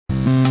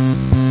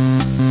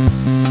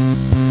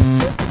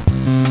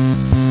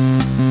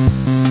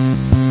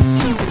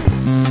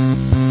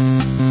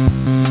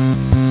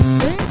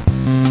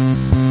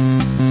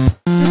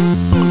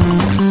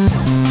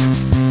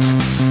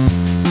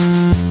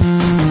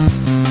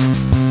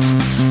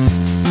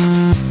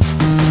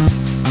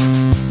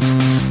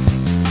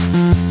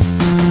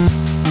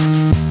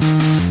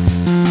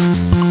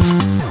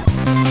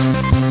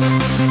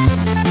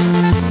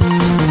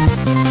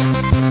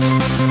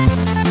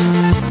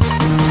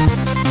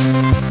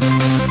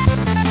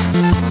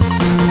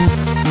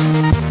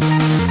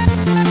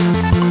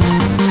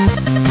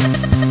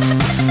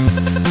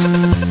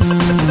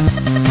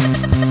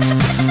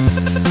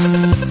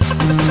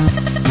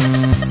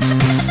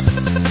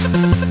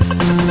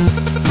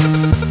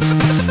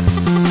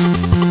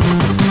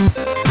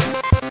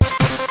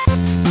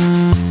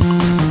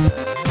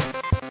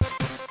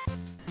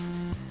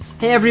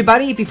Hey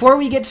everybody, before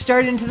we get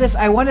started into this,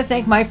 I want to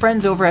thank my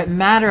friends over at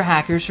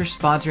Matterhackers for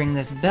sponsoring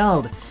this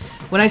build.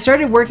 When I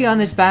started working on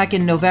this back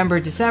in November,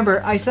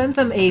 December, I sent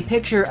them a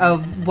picture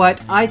of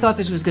what I thought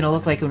this was going to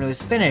look like when it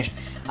was finished.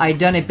 I'd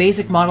done a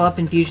basic model up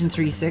in Fusion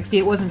 360,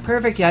 it wasn't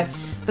perfect yet,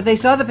 but they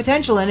saw the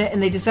potential in it and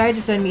they decided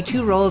to send me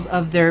 2 rolls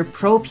of their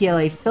Pro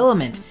PLA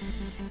filament.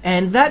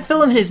 And that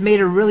filament has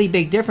made a really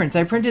big difference.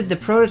 I printed the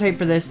prototype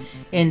for this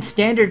in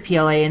standard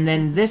PLA and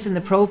then this in the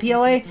Pro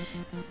PLA,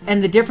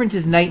 and the difference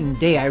is night and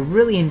day. I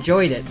really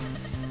enjoyed it.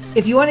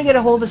 If you want to get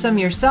a hold of some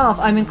yourself,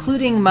 I'm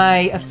including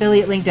my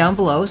affiliate link down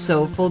below,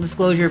 so full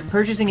disclosure,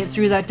 purchasing it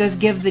through that does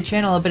give the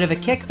channel a bit of a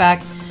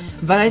kickback,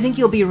 but I think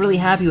you'll be really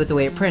happy with the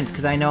way it prints,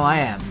 because I know I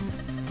am.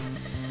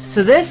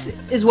 So this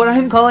is what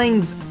I'm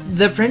calling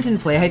the print and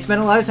play. I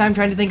spent a lot of time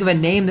trying to think of a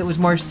name that was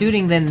more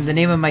suiting than the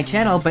name of my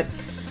channel, but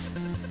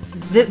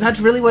that's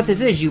really what this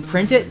is. You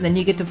print it, and then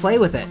you get to play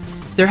with it.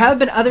 There have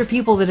been other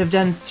people that have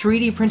done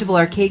 3D printable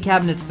arcade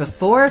cabinets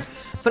before,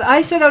 but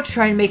I set out to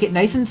try and make it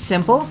nice and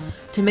simple,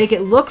 to make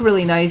it look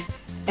really nice,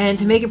 and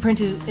to make it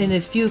print in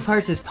as few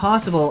parts as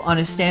possible on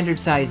a standard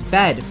size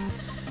bed.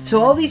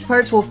 So all these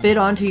parts will fit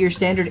onto your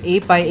standard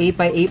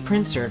 8x8x8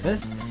 print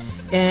surface,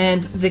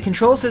 and the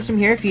control system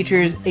here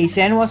features a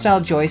Sanwa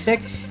style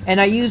joystick,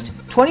 and I used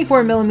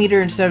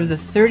 24mm instead of the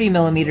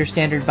 30mm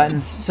standard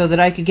buttons so that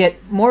I could get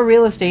more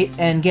real estate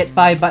and get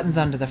 5 buttons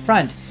onto the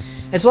front,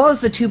 as well as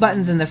the 2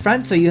 buttons in the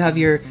front, so you have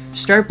your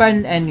start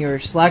button and your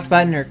select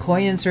button or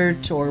coin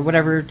insert or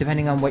whatever,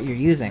 depending on what you're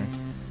using.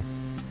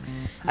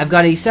 I've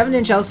got a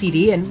 7-inch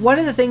LCD, and one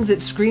of the things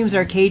that screams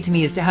arcade to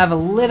me is to have a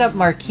lit up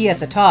marquee at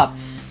the top.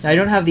 Now, I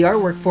don't have the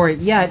artwork for it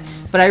yet,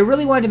 but I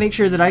really wanted to make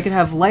sure that I could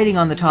have lighting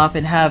on the top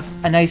and have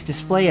a nice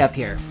display up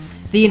here.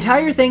 The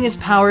entire thing is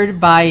powered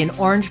by an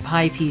Orange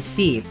Pi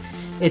PC.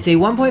 It's a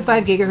 1.5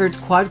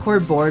 GHz quad-core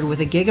board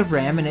with a gig of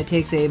RAM, and it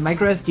takes a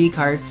microSD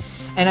card,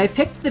 and I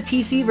picked the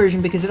PC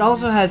version because it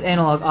also has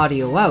analog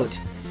audio out.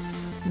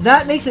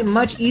 That makes it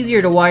much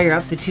easier to wire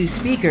up the 2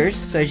 speakers,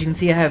 so as you can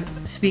see I have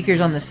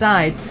speakers on the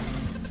side,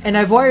 and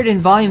I've wired in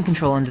volume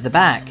control into the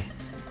back.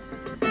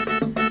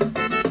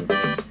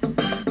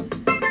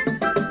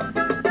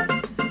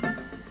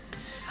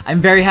 I'm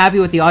very happy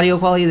with the audio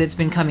quality that's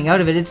been coming out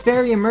of it. It's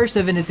very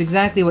immersive and it's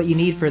exactly what you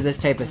need for this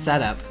type of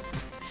setup.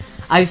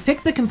 I've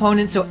picked the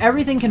components so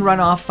everything can run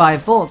off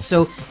 5 volts,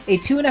 so a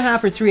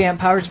 2.5 or 3 amp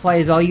power supply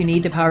is all you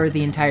need to power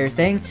the entire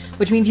thing,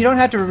 which means you don't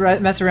have to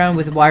mess around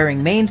with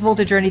wiring mains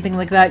voltage or anything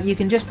like that. You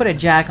can just put a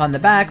jack on the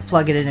back,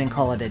 plug it in, and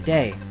call it a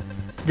day.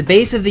 The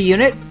base of the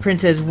unit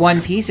prints as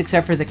one piece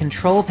except for the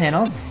control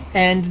panel,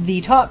 and the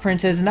top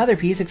prints as another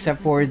piece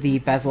except for the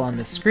bezel on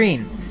the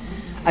screen.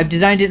 I've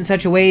designed it in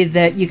such a way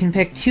that you can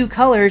pick 2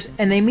 colors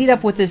and they meet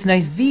up with this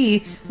nice V,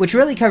 which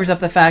really covers up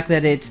the fact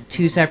that it's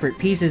 2 separate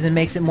pieces and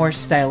makes it more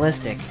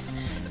stylistic.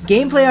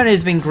 Gameplay on it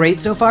has been great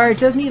so far. It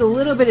does need a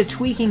little bit of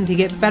tweaking to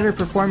get better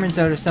performance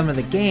out of some of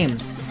the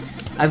games.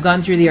 I've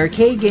gone through the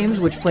arcade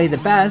games, which play the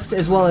best,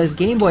 as well as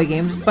Game Boy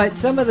games, but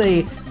some of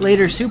the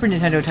later Super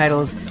Nintendo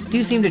titles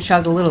do seem to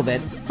chug a little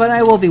bit, but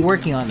I will be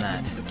working on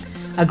that.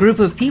 A group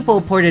of people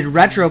ported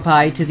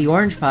RetroPie to the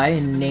Orange Pi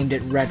and named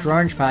it Retro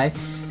Orange Pi,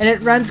 and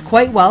it runs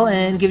quite well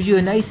and gives you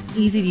a nice,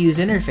 easy-to-use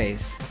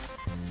interface.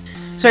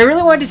 So I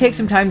really wanted to take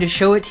some time to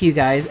show it to you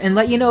guys and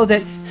let you know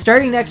that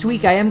starting next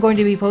week I am going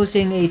to be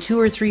posting a 2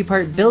 or 3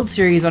 part build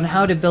series on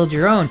how to build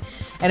your own,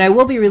 and I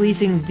will be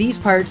releasing these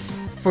parts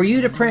for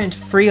you to print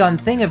free on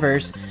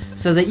Thingiverse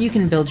so that you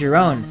can build your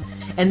own.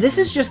 And this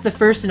is just the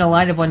first in a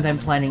line of ones I'm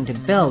planning to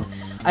build.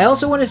 I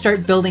also want to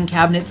start building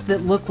cabinets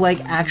that look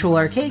like actual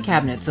arcade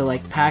cabinets, so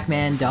like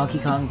Pac-Man, Donkey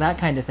Kong, that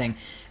kind of thing.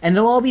 And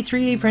they'll all be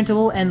 3D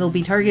printable, and they'll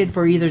be targeted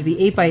for either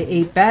the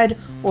 8x8 bed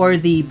or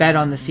the bed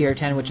on the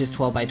CR10, which is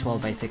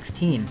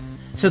 12x12x16.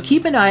 So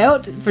keep an eye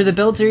out for the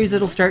build series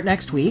that'll start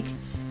next week,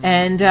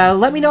 and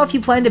let me know if you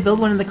plan to build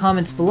one in the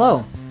comments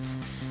below.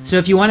 So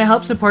if you want to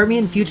help support me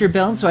in future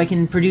builds so I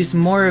can produce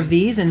more of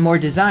these and more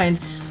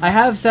designs, I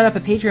have set up a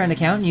Patreon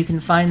account, and you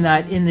can find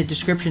that in the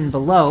description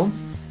below.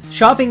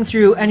 Shopping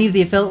through any of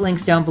the affiliate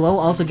links down below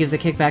also gives a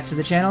kickback to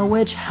the channel,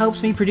 which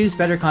helps me produce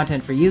better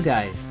content for you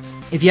guys.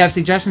 If you have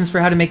suggestions for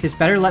how to make this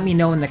better, let me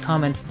know in the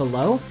comments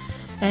below.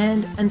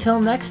 And until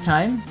next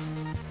time,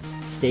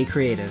 stay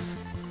creative.